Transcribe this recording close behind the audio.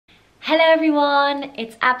Hello everyone,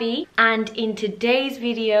 it's Abby, and in today's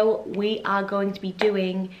video we are going to be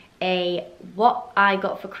doing a what I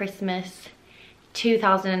got for Christmas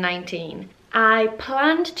 2019. I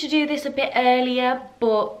planned to do this a bit earlier,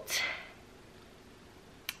 but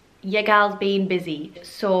your gal's been busy,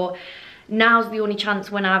 so now's the only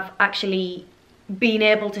chance when I've actually been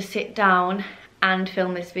able to sit down and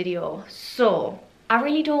film this video. So I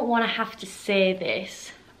really don't want to have to say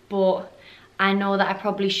this, but I know that I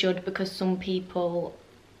probably should because some people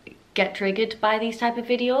get triggered by these type of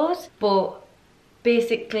videos. But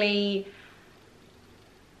basically,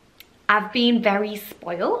 I've been very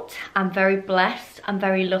spoilt, I'm very blessed, I'm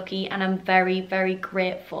very lucky, and I'm very, very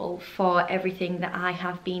grateful for everything that I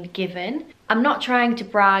have been given. I'm not trying to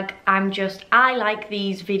brag, I like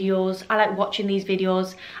these videos, I like watching these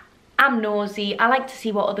videos. I'm nosy, I like to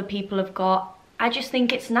see what other people have got. I just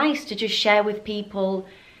think it's nice to just share with people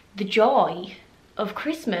the joy of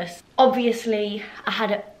Christmas. Obviously, I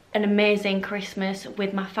had an amazing Christmas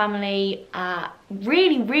with my family.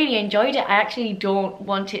 Really enjoyed it. I actually don't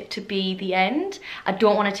want it to be the end. I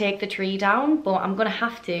don't want to take the tree down, but I'm gonna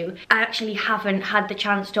have to. I actually haven't had the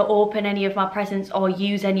chance to open any of my presents or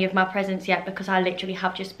use any of my presents yet because I literally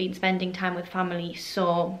have just been spending time with family.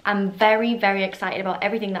 So I'm very excited about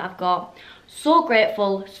everything that I've got. So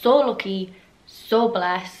grateful, so lucky, so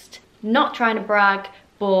blessed. Not trying to brag,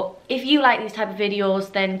 but if you like these type of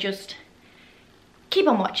videos, then just keep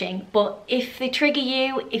on watching. But if they trigger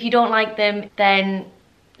you, if you don't like them, then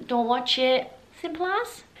don't watch it. Simple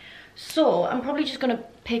as. So I'm probably just gonna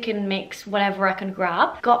pick and mix whatever I can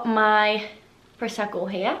grab. Got my Prosecco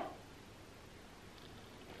here.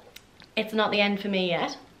 It's not the end for me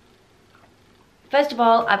yet. First of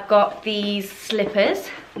all, I've got these slippers.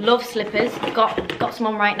 Love slippers. Got some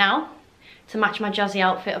on right now to match my jazzy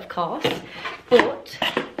outfit, of course. But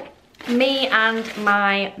me and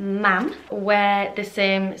my mum wear the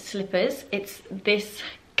same slippers. It's this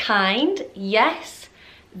kind. Yes,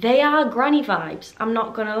 they are granny vibes. I'm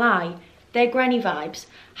not gonna lie. They're granny vibes.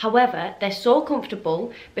 However, they're so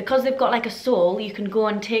comfortable because they've got like a sole. You can go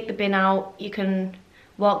and take the bin out. You can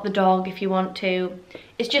walk the dog if you want to.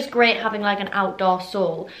 It's just great having like an outdoor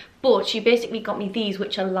sole. But she basically got me these,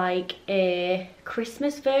 which are like a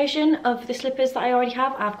Christmas version of the slippers that I already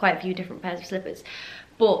have. I have quite a few different pairs of slippers,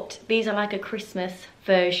 but these are like a Christmas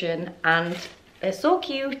version and they're so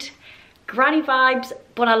cute. Granny vibes,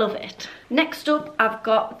 but I love it. Next up, I've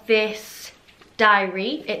got this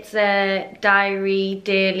diary. It's a diary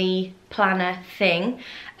daily planner thing.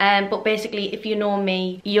 But basically, if you know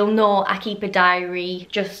me, you'll know I keep a diary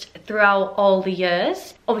just throughout all the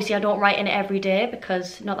years. Obviously, I don't write in it every day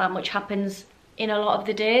because not that much happens in a lot of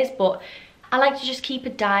the days, but I like to just keep a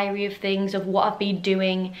diary of things, of what I've been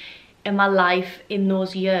doing in my life in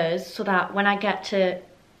those years, so that when I get to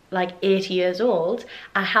like 80 years old,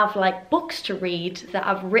 I have like books to read that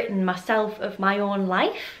I've written myself of my own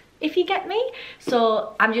life, if you get me.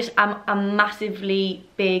 So I'm massively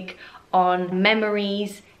big on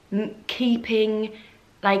memories, keeping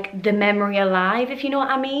like the memory alive, if you know what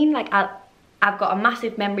I mean. Like I've got a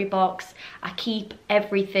massive memory box. I keep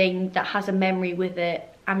everything that has a memory with it.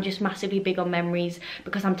 I'm just massively big on memories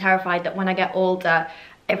because I'm terrified that when I get older,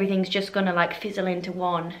 everything's just gonna like fizzle into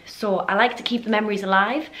one. So I like to keep the memories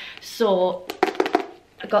alive. So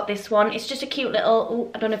I got this one. It's just a cute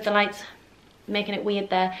little, I don't know if the light's making it weird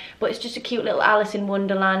there, but it's just a cute little Alice in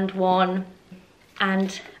Wonderland one.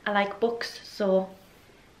 And I like books, so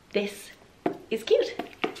this is cute.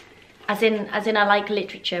 As in I like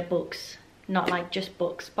literature books, not like just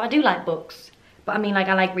books. But I do like books, but I mean like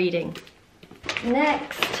I like reading.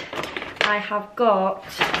 Next, I have got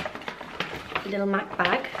a little MAC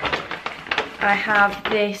bag. I have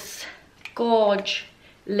this Gorge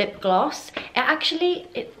lip gloss.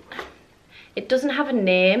 It doesn't have a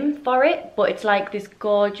name for it, but it's like this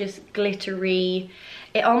gorgeous glittery,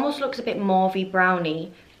 it almost looks a bit mauvey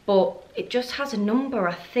browny, but it just has a number,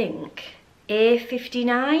 I think.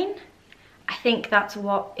 A59? I think that's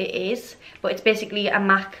what it is. But it's basically a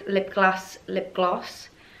MAC lip gloss.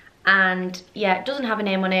 And yeah, it doesn't have a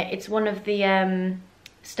name on it. It's one of the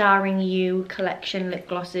Starring You collection lip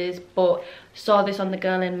glosses, but saw this on the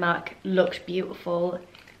girl in MAC, looked beautiful.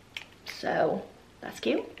 So that's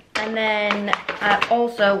cute. And then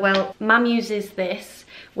also, well, Mum uses this,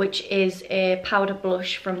 which is a powder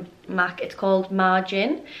blush from MAC. It's called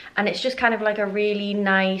Margin, and it's just kind of like a really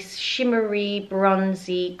nice shimmery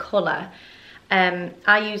bronzy colour.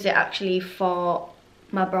 I use it actually for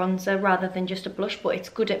my bronzer rather than just a blush, but it's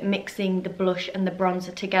good at mixing the blush and the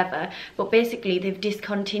bronzer together. But basically they've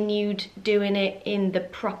discontinued doing it in the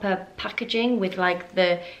proper packaging with like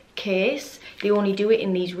the case. They only do it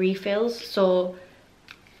in these refills, so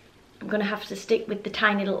I'm gonna have to stick with the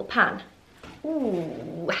tiny little pan.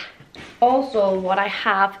 Ooh. Also, what I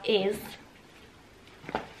have is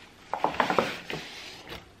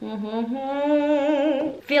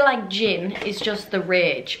feel like gin is just the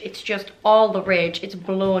rage. It's just all the rage. It's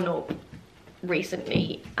blown up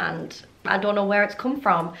recently and I don't know where it's come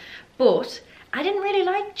from, but I didn't really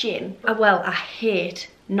like gin. Well, I hate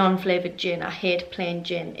non-flavoured gin. I hate plain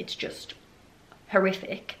gin. It's just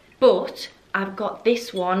horrific. But I've got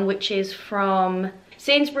this one, which is from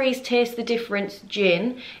Sainsbury's Taste the Difference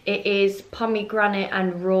gin. It is pomegranate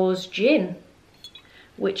and rose gin,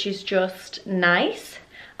 which is just nice.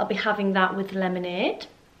 I'll be having that with lemonade.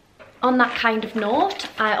 On that kind of note,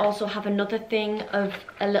 I also have another thing of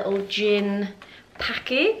a little gin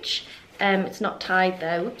package. It's not tied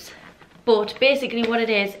there, oops. But basically what it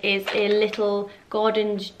is a little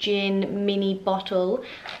Gordon's gin mini bottle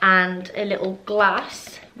and a little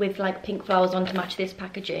glass with like pink flowers on to match this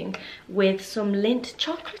packaging with some Lindt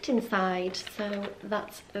chocolate inside. So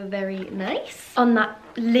that's very nice. On that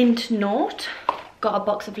Lindt note, got a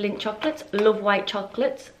box of Lindt chocolates. Love white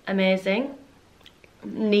chocolates, amazing.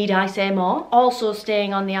 Need I say more? Also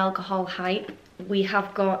staying on the alcohol hype, we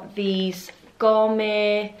have got these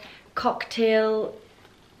gourmet cocktail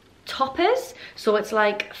toppers. So it's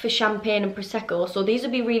like for champagne and Prosecco. So these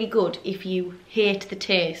would be really good if you hate the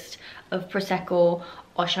taste of Prosecco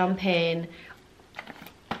or champagne.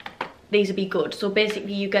 These would be good. So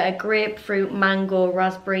basically you get a grapefruit, mango,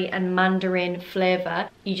 raspberry and mandarin flavour.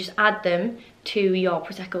 You just add them to your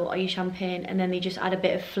Prosecco or your champagne and then they just add a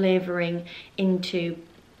bit of flavouring into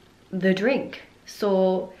the drink.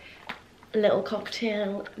 So a little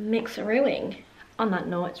cocktail mixerooing. On that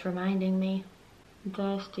note, it's reminding me, I'm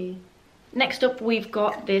thirsty. Next up we've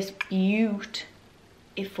got this beautiful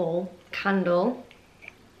candle.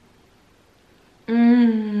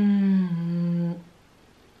 Oh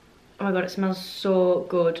my god, it smells so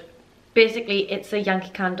good. Basically it's a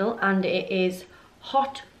Yankee candle and it is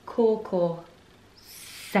hot cocoa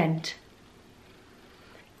scent.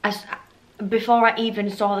 Before I even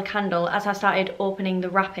saw the candle, as I started opening the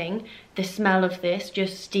wrapping, the smell of this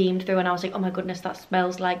just steamed through and I was like, oh my goodness, that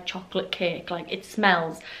smells like chocolate cake. Like it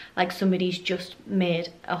smells like somebody's just made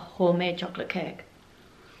a homemade chocolate cake.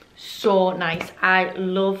 So nice. I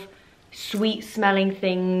love sweet smelling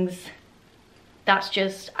things. That's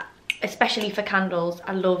just, especially for candles,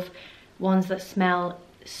 I love ones that smell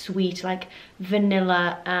sweet, like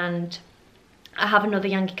vanilla. And I have another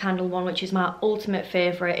Yankee Candle one which is my ultimate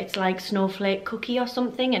favourite. It's like snowflake cookie or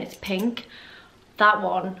something and it's pink. That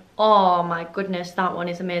one, oh my goodness, that one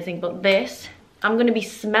is amazing. But this, I'm going to be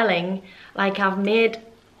smelling like I've made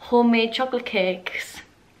homemade chocolate cakes.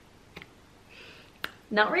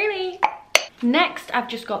 Not really. Next I've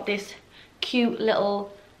just got this cute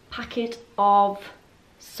little packet of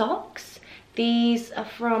socks. These are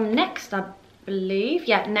from Next, I believe.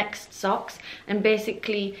 Yeah, Next socks. And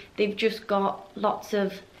basically they've just got lots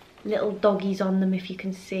of little doggies on them, if you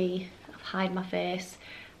can see. I've hide my face.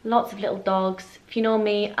 Lots of little dogs. If you know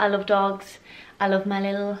me, I love dogs. I love my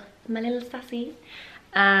little sassy.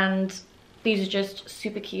 And these are just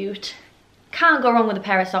super cute. Can't go wrong with a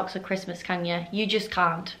pair of socks at Christmas, can you? You just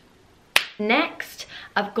can't. Next,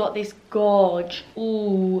 I've got this gorge.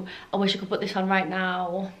 Ooh, I wish I could put this on right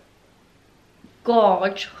now.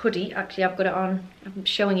 Gorge hoodie. Actually, I've got it on. I'm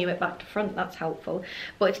showing you it back to front. That's helpful.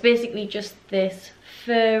 But it's basically just this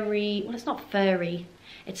furry, well, it's not furry.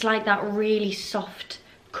 It's like that really soft,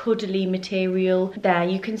 cuddly material. There,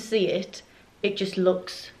 you can see it. It just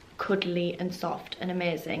looks cuddly and soft and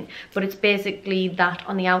amazing. But it's basically that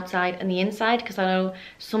on the outside and the inside, because I know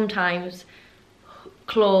sometimes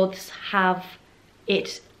clothes have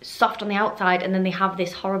it soft on the outside and then they have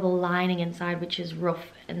this horrible lining inside which is rough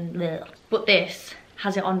and bleh. But this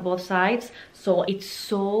has it on both sides, so it's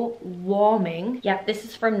so warming. Yeah, this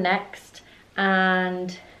is from Next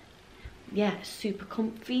and yeah, super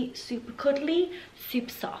comfy, super cuddly,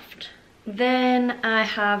 super soft. Then I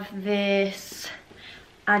have this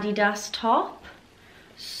Adidas top.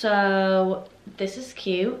 So this is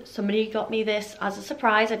cute. Somebody got me this as a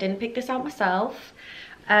surprise. I didn't pick this out myself.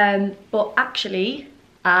 But actually,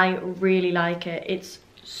 I really like it. It's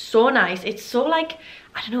so nice. It's so like,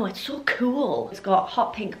 I don't know, it's so cool. It's got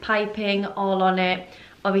hot pink piping all on it.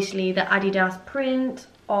 Obviously the Adidas print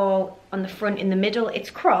all on the front, in the middle.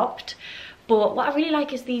 It's cropped. But what I really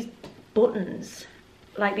like is these buttons,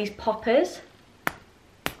 like these poppers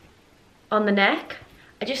on the neck.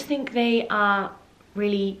 I just think they are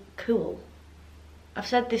really cool. I've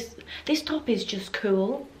said this top is just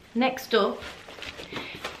cool. Next up,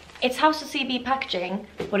 It's House of CB packaging,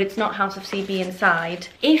 but it's not House of CB inside.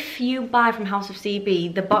 If you buy from House of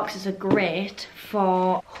CB, the boxes are great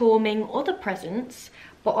for homing other presents,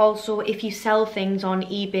 but also if you sell things on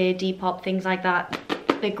eBay, Depop, things like that,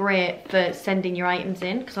 they're great for sending your items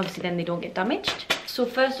in, because obviously then they don't get damaged. So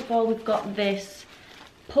first of all, we've got this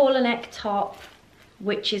polo neck top,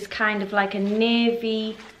 which is kind of like a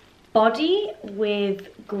navy body with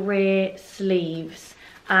grey sleeves.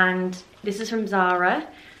 And this is from Zara.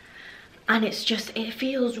 And it's just, it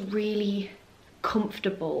feels really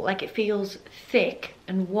comfortable. Like, it feels thick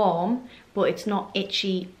and warm, but it's not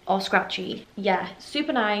itchy or scratchy. Yeah,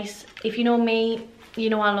 super nice. If you know me, you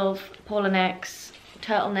know I love polo necks,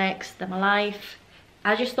 turtlenecks, they're my life.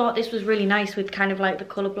 I just thought this was really nice with kind of like the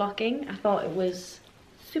colour blocking. I thought it was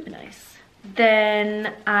super nice.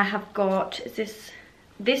 Then I have got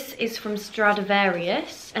this is from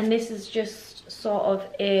Stradivarius, and this is just sort of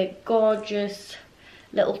a gorgeous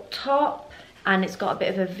little top, and it's got a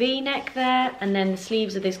bit of a V-neck there, and then the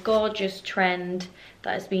sleeves are this gorgeous trend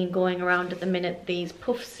that has been going around at the minute, these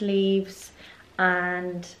puff sleeves,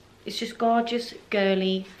 and it's just gorgeous,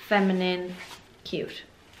 girly, feminine, cute.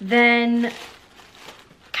 Then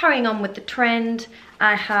carrying on with the trend,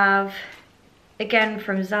 I have again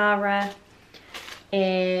from Zara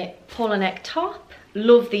a polo neck top.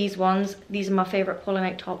 Love these ones. These are my favourite polo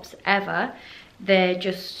neck tops ever. They're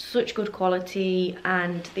just such good quality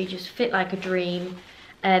and they just fit like a dream.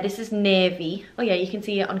 This is navy. Oh yeah, you can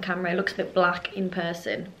see it on camera. It looks a bit black in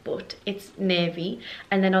person, but it's navy.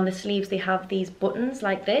 And then on the sleeves they have these buttons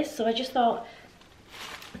like this. So I just thought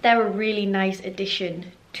they're a really nice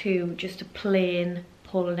addition to just a plain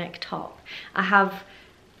polo neck top. I have,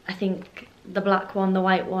 I think, the black one, the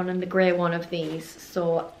white one and the grey one of these.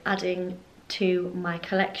 So adding to my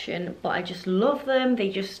collection, but I just love them. They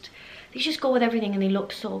just go with everything and they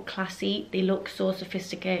look so classy. They look so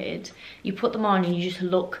sophisticated. You put them on and you just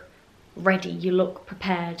look ready. You look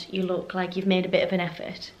prepared. You look like you've made a bit of an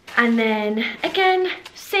effort. And then again,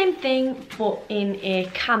 same thing, but in a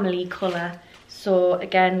camely colour. So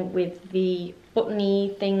again, with the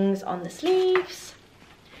buttony things on the sleeves.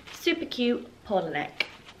 Super cute polo neck.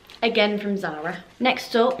 Again from Zara.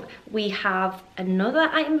 Next up, we have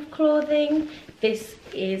another item of clothing. This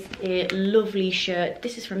is a lovely shirt.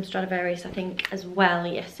 This is from Stradivarius, I think, as well.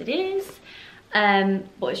 Yes, it is.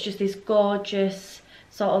 But it's just this gorgeous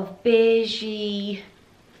sort of beigey,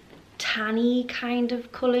 tanny kind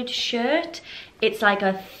of coloured shirt. It's like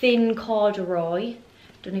a thin corduroy.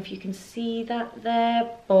 Don't know if you can see that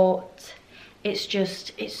there, but it's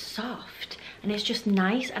soft and it's just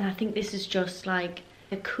nice. And I think this is just like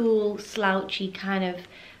a cool, slouchy kind of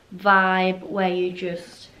vibe where you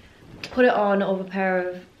just put it on over a pair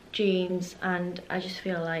of jeans, and I just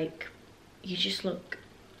feel like you just look,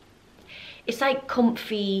 it's like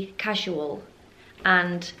comfy casual,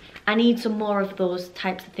 and I need some more of those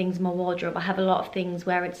types of things in my wardrobe. I have a lot of things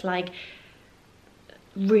where it's like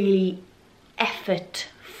really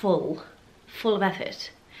full of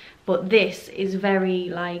effort, but this is very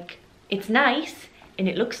like, it's nice and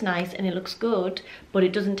it looks nice and it looks good, but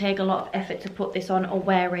it doesn't take a lot of effort to put this on or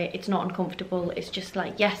wear it. It's not uncomfortable. It's just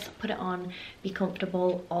like, yes, put it on, be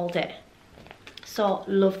comfortable all day. So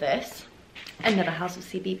love this. Another House of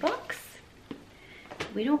CB box.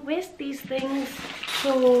 We don't waste these things.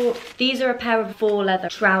 So these are a pair of faux leather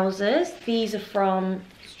trousers. These are from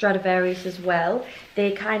Stradivarius as well.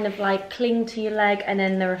 They kind of like cling to your leg and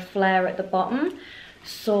then they're a flare at the bottom.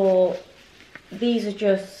 So these are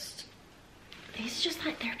just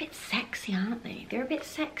like, they're a bit sexy, aren't they? They're a bit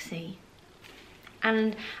sexy.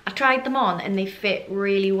 And I tried them on and they fit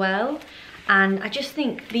really well. And I just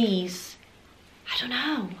think these, I don't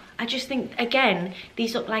know. I just think, again,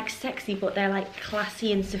 these look like sexy, but they're like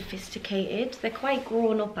classy and sophisticated. They're quite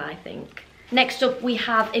grown up, I think. Next up, we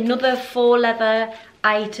have another faux leather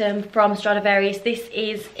item from Stradivarius. This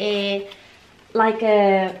is like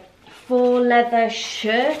a faux leather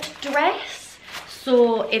shirt dress.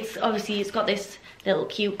 So it's obviously, it's got this little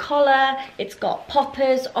cute collar, it's got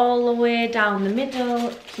poppers all the way down the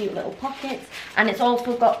middle, cute little pockets, and it's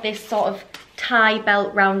also got this sort of tie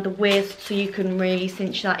belt round the waist so you can really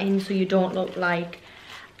cinch that in so you don't look like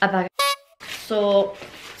a bag of so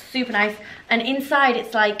super nice. And inside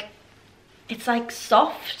it's like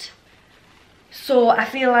soft, so I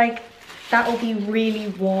feel like that will be really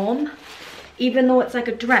warm. Even though it's like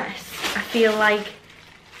a dress, I feel like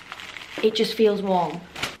it just feels warm.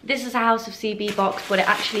 This is a House of CB box, but it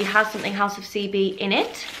actually has something House of CB in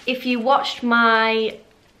it. If you watched my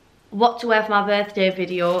what to wear for my birthday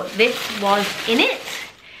video, this was in it.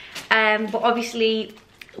 But obviously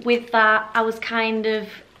with that, I was kind of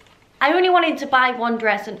I only wanted to buy one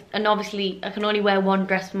dress, and obviously I can only wear one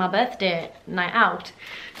dress for my birthday night out.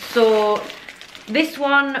 So this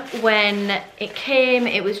one, when it came,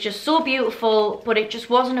 it was just so beautiful, but it just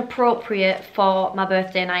wasn't appropriate for my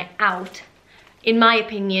birthday night out, in my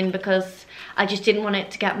opinion, because I just didn't want it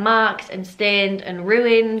to get marked and stained and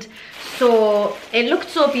ruined. So it looked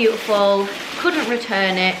so beautiful, couldn't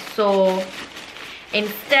return it, so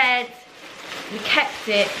instead we kept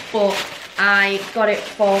it, but I got it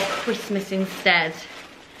for Christmas instead.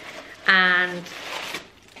 And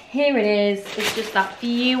here it is. It's just that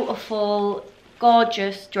beautiful,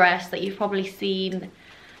 gorgeous dress that you've probably seen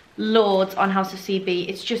loads on House of CB.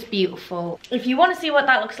 It's just beautiful. If you want to see what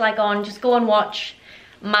that looks like on, just go and watch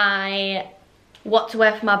my what to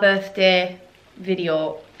wear for my birthday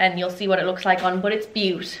video and you'll see what it looks like on, but it's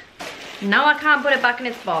beaut. Now I can't put it back in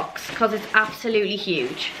its box because it's absolutely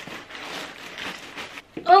huge.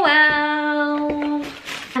 Oh well.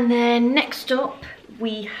 And then next up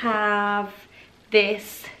we have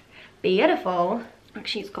this beautiful,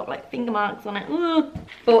 actually it's got like finger marks on it,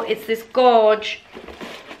 but it's this gorge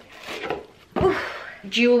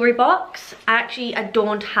jewellery box. Actually, I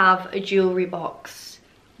don't have a jewellery box,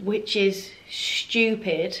 which is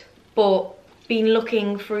stupid, but been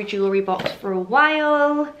looking for a jewellery box for a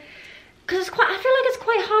while because I feel like it's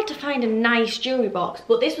quite hard to find a nice jewellery box,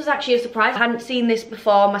 but this was actually a surprise. I hadn't seen this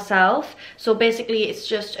before myself. So basically it's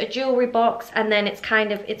just a jewellery box, and then it's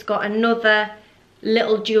got another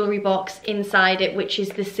little jewellery box inside it, which is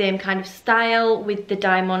the same kind of style with the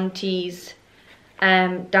diamantes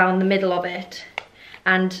down the middle of it.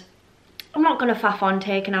 And I'm not going to faff on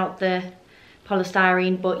taking out the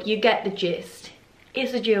polystyrene, but you get the gist.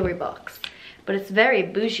 It's a jewellery box, but it's very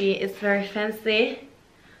bougie, it's very fancy.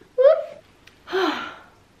 Whoop.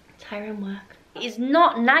 Tiring work. It is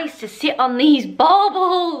not nice to sit on these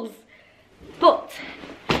baubles. But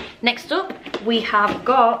next up we have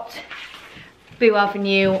got Boo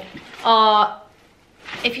Avenue.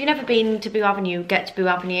 If you've never been to Boo Avenue, get to Boo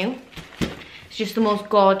Avenue. It's just the most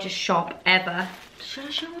gorgeous shop ever. Should I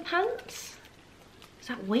show my pants? Is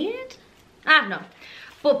that weird? I don't know.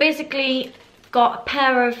 But basically, got a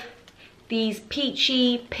pair of these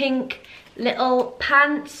peachy pink little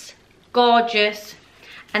pants. Gorgeous.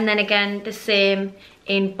 And then again, the same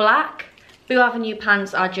in black. Boo Avenue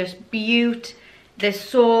pants are just beaut. They're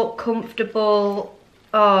so comfortable.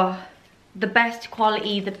 Oh, the best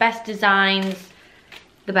quality, the best designs,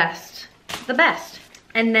 the best. The best.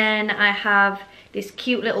 And then I have this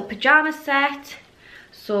cute little pajama set.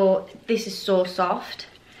 So this is so soft.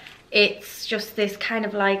 It's just this kind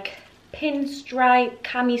of like pinstripe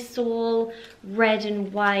camisole, red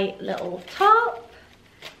and white little top.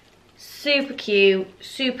 Super cute,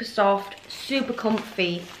 super soft, super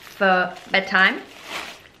comfy for bedtime.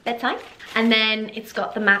 And then it's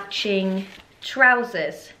got the matching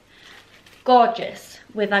trousers. Gorgeous,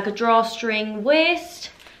 with like a drawstring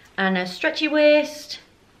waist and a stretchy waist.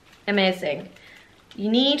 Amazing.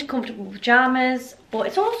 You need comfortable pajamas, but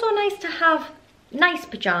it's also nice to have nice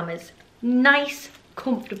pajamas. Nice,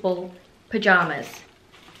 comfortable pajamas.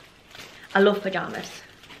 I love pajamas.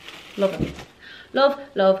 Love them. Love,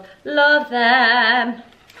 love, love them.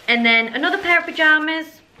 And then another pair of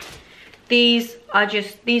pajamas. These are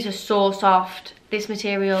so soft. This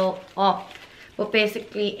material, but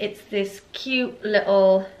basically it's this cute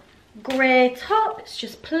little grey top. It's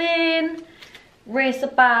just plain, racer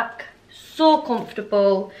back, so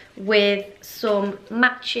comfortable, with some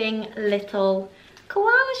matching little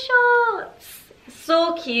koala shorts.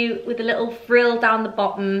 So cute, with a little frill down the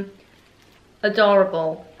bottom.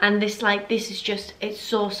 Adorable. And this is just, it's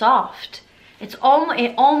so soft. It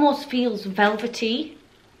almost feels velvety,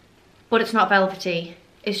 but it's not velvety.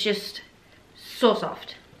 It's just so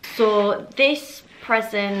soft. So this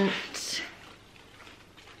present,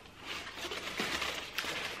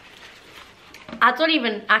 I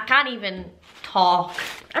can't even talk.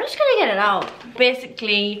 I'm just gonna get it out.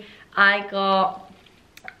 Basically, I got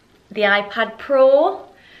the iPad Pro.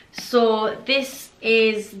 So this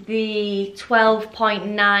is the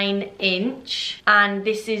 12.9 inch, and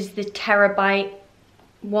this is the terabyte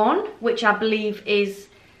one, which I believe is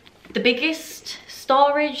the biggest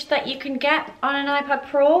storage that you can get on an iPad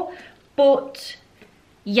Pro. But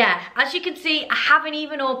yeah, as you can see, I haven't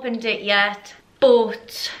even opened it yet,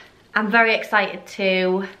 but I'm very excited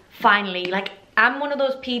to finally, like, I'm one of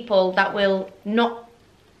those people that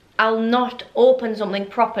I'll not open something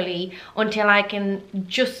properly until I can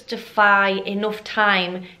justify enough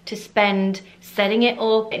time to spend setting it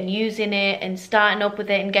up and using it and starting up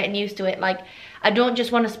with it and getting used to it. Like, I don't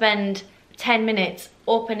just want to spend 10 minutes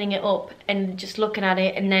opening it up and just looking at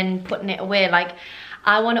it and then putting it away. Like,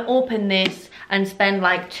 I want to open this and spend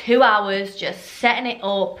like 2 hours just setting it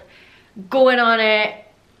up, going on it,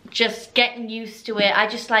 just getting used to it.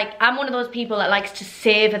 I'm one of those people that likes to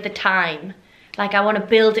save at the time. Like, I want to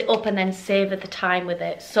build it up and then save at the time with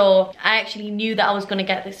it. So I actually knew that I was going to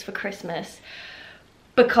get this for Christmas,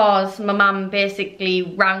 because my mum basically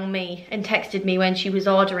rang me and texted me when she was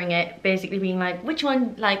ordering it, basically being like, which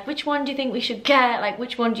one do you think we should get? Like,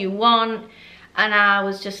 which one do you want? And I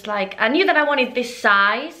was just like, I knew that I wanted this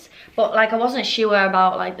size, but like I wasn't sure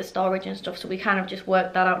about like the storage and stuff, so we kind of just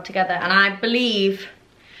worked that out together. And I believe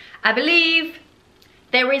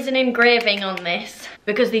there is an engraving on this,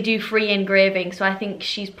 because they do free engraving, so I think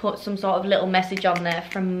she's put some sort of little message on there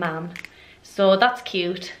from Mum. So that's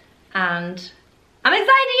cute, and I'm excited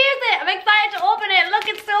to use it. I'm excited to open it. Look,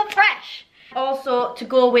 it's so fresh. Also, to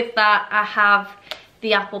go with that, I have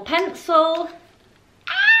the Apple Pencil.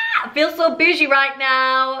 I feel so bougie right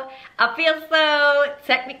now. I feel so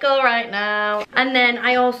technical right now. And then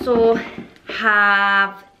I also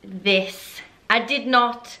have this. I did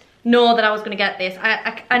not know that I was going to get this.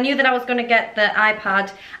 I knew that I was going to get the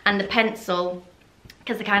iPad and the pencil,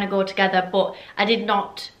 because they kind of go together, but I did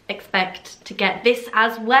not expect to get this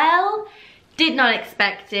as well. Did not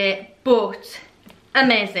expect it, but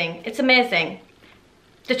amazing. It's amazing.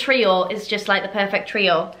 The trio is just like the perfect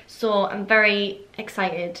trio. So I'm very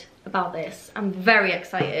excited about this. I'm very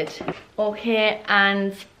excited. Okay,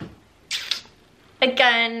 and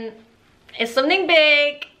again, it's something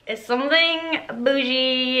big. It's something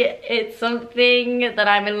bougie. It's something that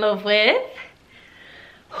I'm in love with.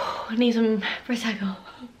 I need some Prosecco.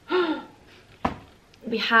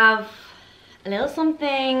 We have a little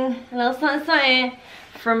something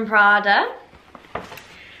from Prada.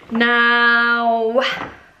 Now,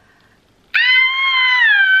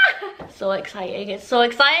 so exciting, it's so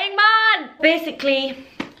exciting, man! Basically,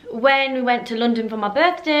 when we went to London for my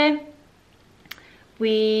birthday,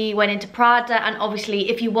 we went into Prada, and obviously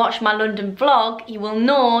if you watch my London vlog, you will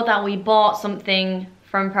know that we bought something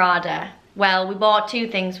from Prada. Well, we bought 2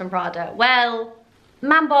 things from Prada. Well,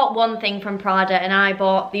 Mam bought 1 thing from Prada and I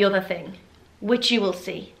bought the other thing, which you will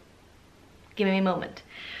see. Give me a moment.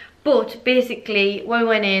 But basically, when we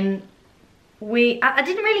went in, I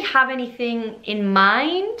didn't really have anything in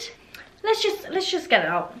mind. Let's just get it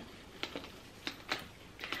out.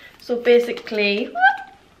 So basically,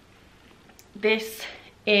 this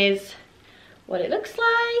is what it looks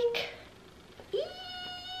like. There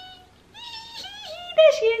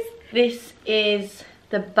she is. This is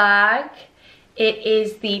the bag. It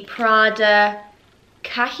is the Prada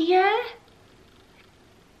Kahia.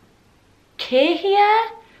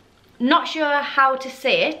 Not sure how to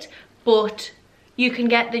say it, but you can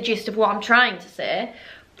get the gist of what I'm trying to say.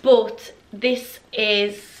 But this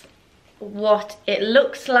is what it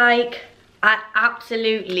looks like. I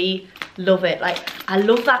absolutely love it. Like, I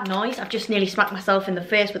love that noise. I've just nearly smacked myself in the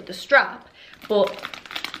face with the strap, but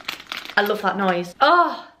I love that noise.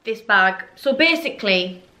 Oh, this bag. So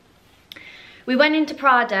basically, we went into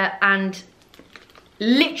Prada and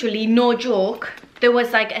literally, no joke, there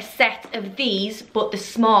was like a set of these, but the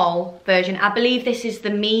small version. I believe this is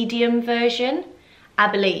the medium version, I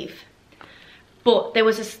believe. But there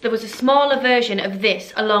was a smaller version of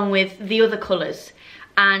this along with the other colours.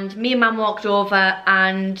 And me and Mum walked over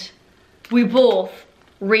and we both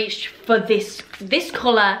reached for this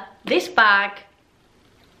colour, this bag,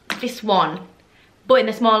 this one, but in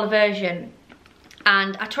the smaller version.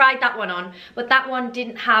 And I tried that one on, but that one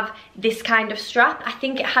didn't have this kind of strap. I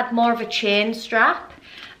think it had more of a chain strap,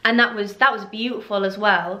 and that was beautiful as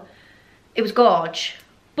well. It was gorge.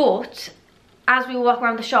 But as we were walking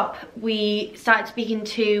around the shop, we started speaking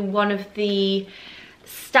to one of the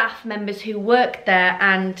staff members who worked there,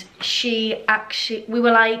 and we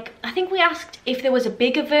were like, I think we asked if there was a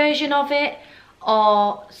bigger version of it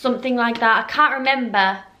or something like that. I can't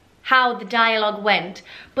remember how the dialogue went,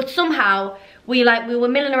 but somehow we were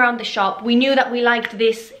milling around the shop. We knew that we liked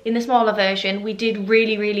this in the smaller version. We did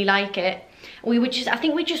really like it. I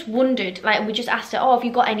think we just wondered, like, we just asked her, oh, have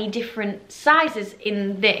you got any different sizes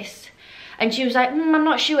in this? And she was like, I'm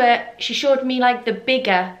not sure. She showed me like the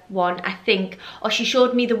bigger one, I think, or she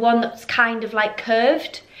showed me the one that's kind of like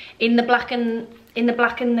curved in the black and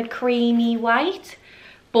the creamy white.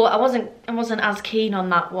 But I wasn't as keen on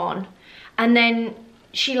that one. And then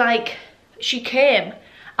she came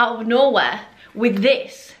out of nowhere with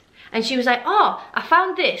this, and she was like, oh, I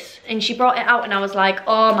found this, and she brought it out, and I was like,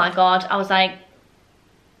 oh my god. I was like,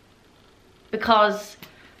 because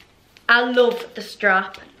I love the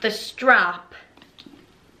strap. The strap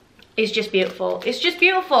is just beautiful. It's just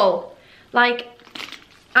beautiful. Like,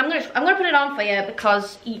 I'm gonna put it on for you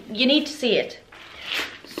because you need to see it.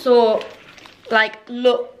 So, like,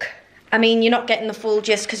 look. I mean, you're not getting the full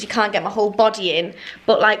gist because you can't get my whole body in.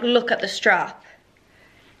 But, like, look at the strap.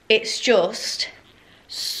 It's just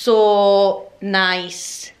so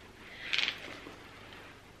nice.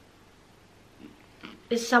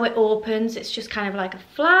 This is how it opens. It's just kind of like a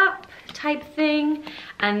flap type thing.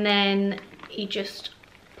 And then you just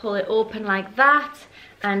pull it open like that.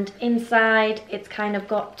 And inside, it's kind of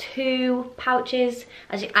got 2 pouches.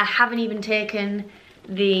 I haven't even taken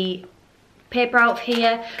the paper out of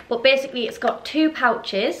here, but basically it's got 2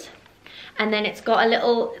 pouches, and then it's got a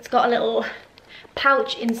little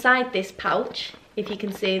pouch inside this pouch, if you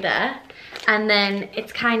can see there. And then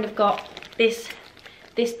it's kind of got this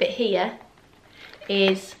bit here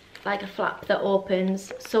is like a flap that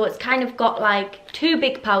opens. So it's kind of got like 2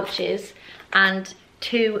 big pouches and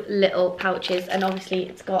 2 little pouches, and obviously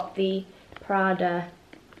it's got the Prada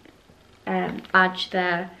badge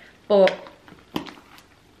there. But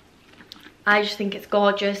I just think it's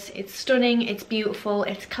gorgeous, it's stunning, it's beautiful,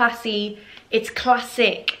 it's classy, it's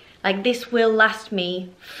classic. Like, this will last me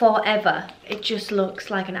forever. It just looks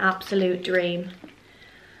like an absolute dream.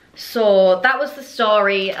 So that was the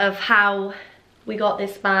story of how we got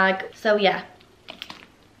this bag. So yeah,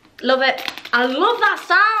 love it. I love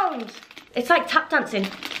that sound. It's like tap dancing.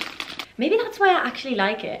 Maybe that's why I actually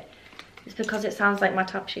like it. It's because it sounds like my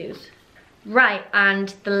tap shoes. Right,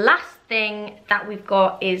 and the last thing that we've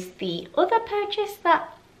got is the other purchase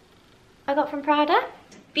that I got from Prada.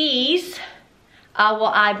 These are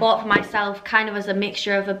what I bought for myself, kind of as a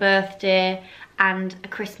mixture of a birthday and a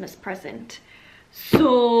Christmas present.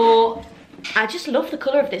 So I just love the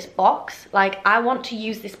colour of this box. Like, I want to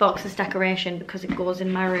use this box as decoration because it goes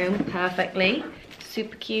in my room perfectly.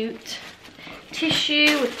 Super cute.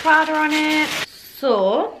 Tissue with Prada on it.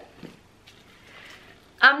 So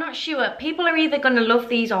I'm not sure. People are either going to love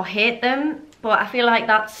these or hate them, but I feel like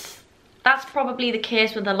that's probably the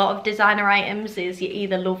case with a lot of designer items, is you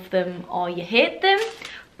either love them or you hate them.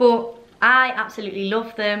 But I absolutely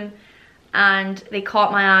love them, and they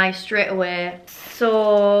caught my eye straight away.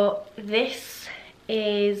 So this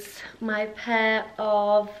is my pair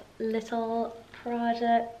of little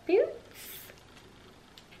Prada boots.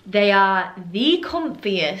 They are the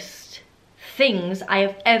comfiest things I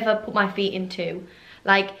have ever put my feet into.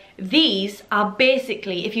 Like, these are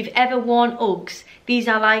basically, if you've ever worn Uggs, these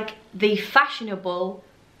are like the fashionable,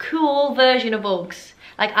 cool version of Uggs.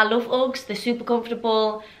 Like, I love Uggs, they're super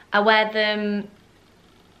comfortable. I wear them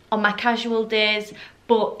on my casual days,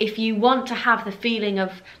 but if you want to have the feeling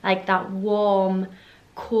of like that warm,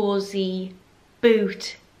 cozy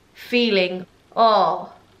boot feeling,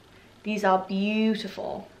 oh, these are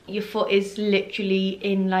beautiful. Your foot is literally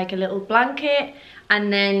in like a little blanket,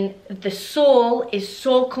 and then the sole is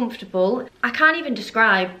so comfortable. I can't even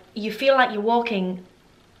describe. You feel like you're walking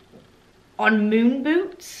on moon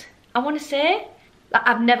boots, I want to say. Like,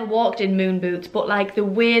 I've never walked in moon boots, but like the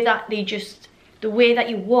way that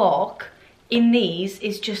you walk in these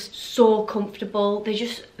is just so comfortable.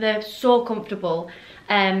 They're so comfortable.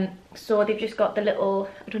 So they've just got the little,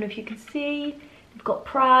 I don't know if you can see, they've got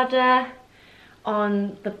Prada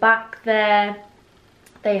on the back there.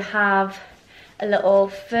 They have a little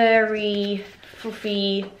furry,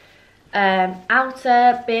 fluffy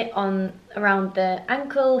outer bit on around the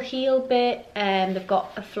ankle heel bit, and they've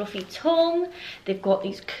got a fluffy tongue. They've got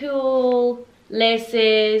these cool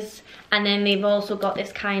laces, and then they've also got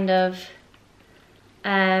this kind of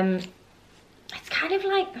it's kind of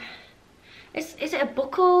like, is it a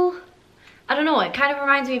buckle? I don't know, it kind of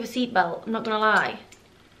reminds me of a seatbelt, I'm not gonna lie.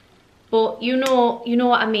 But you know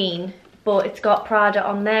what I mean. But it's got Prada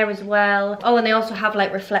on there as well. Oh, and they also have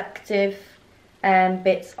like reflective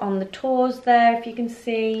bits on the toes there, if you can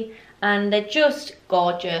see. And they're just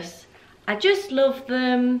gorgeous. I just love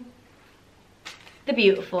them. They're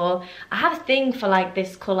beautiful. I have a thing for like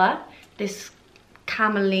this colour. This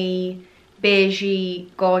camely, beigey,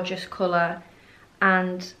 gorgeous colour.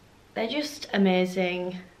 And they're just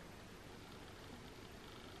amazing.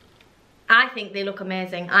 I think they look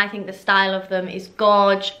amazing. I think the style of them is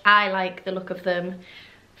gorge. I like the look of them.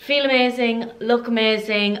 Feel amazing, look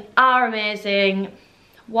amazing, are amazing.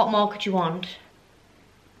 What more could you want?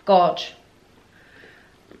 Gorge.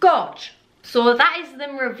 Gorge. So that is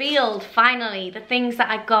them revealed, finally. The things that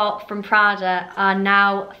I got from Prada are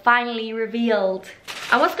now finally revealed.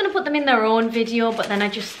 I was going to put them in their own video, but then I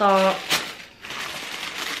just thought,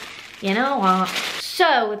 you know what?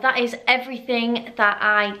 So that is everything that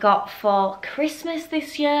I got for Christmas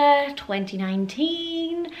this year,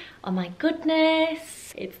 2019. Oh my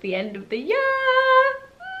goodness, it's the end of the year.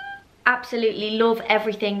 absolutely love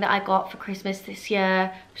everything that I got for Christmas this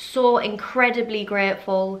year. So incredibly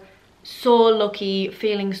grateful, so lucky,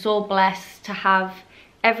 feeling so blessed to have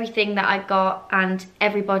everything that I got and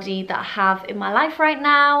everybody that I have in my life right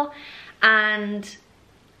now. And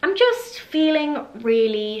I'm just feeling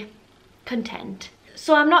really content.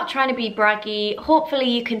 So I'm not trying to be braggy. Hopefully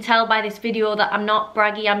you can tell by this video that I'm not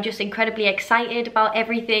braggy. I'm just incredibly excited about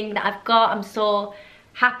everything that I've got. I'm so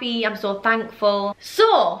happy, I'm so thankful.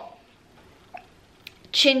 So,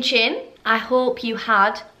 chin chin. I hope you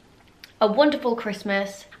had a wonderful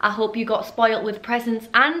Christmas. I hope you got spoiled with presents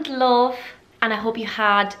and love. And I hope you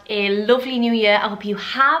had a lovely new year. I hope you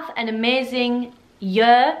have an amazing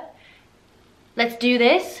year. Let's do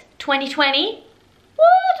this. 2020. Woo,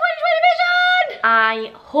 2020 vision!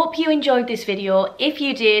 I hope you enjoyed this video. If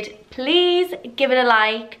you did, please give it a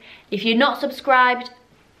like. If you're not subscribed,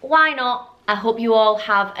 why not? I hope you all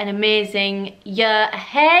have an amazing year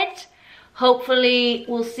ahead. Hopefully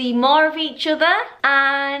we'll see more of each other.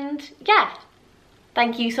 And yeah,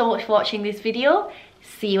 thank you so much for watching this video.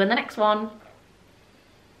 See you in the next one.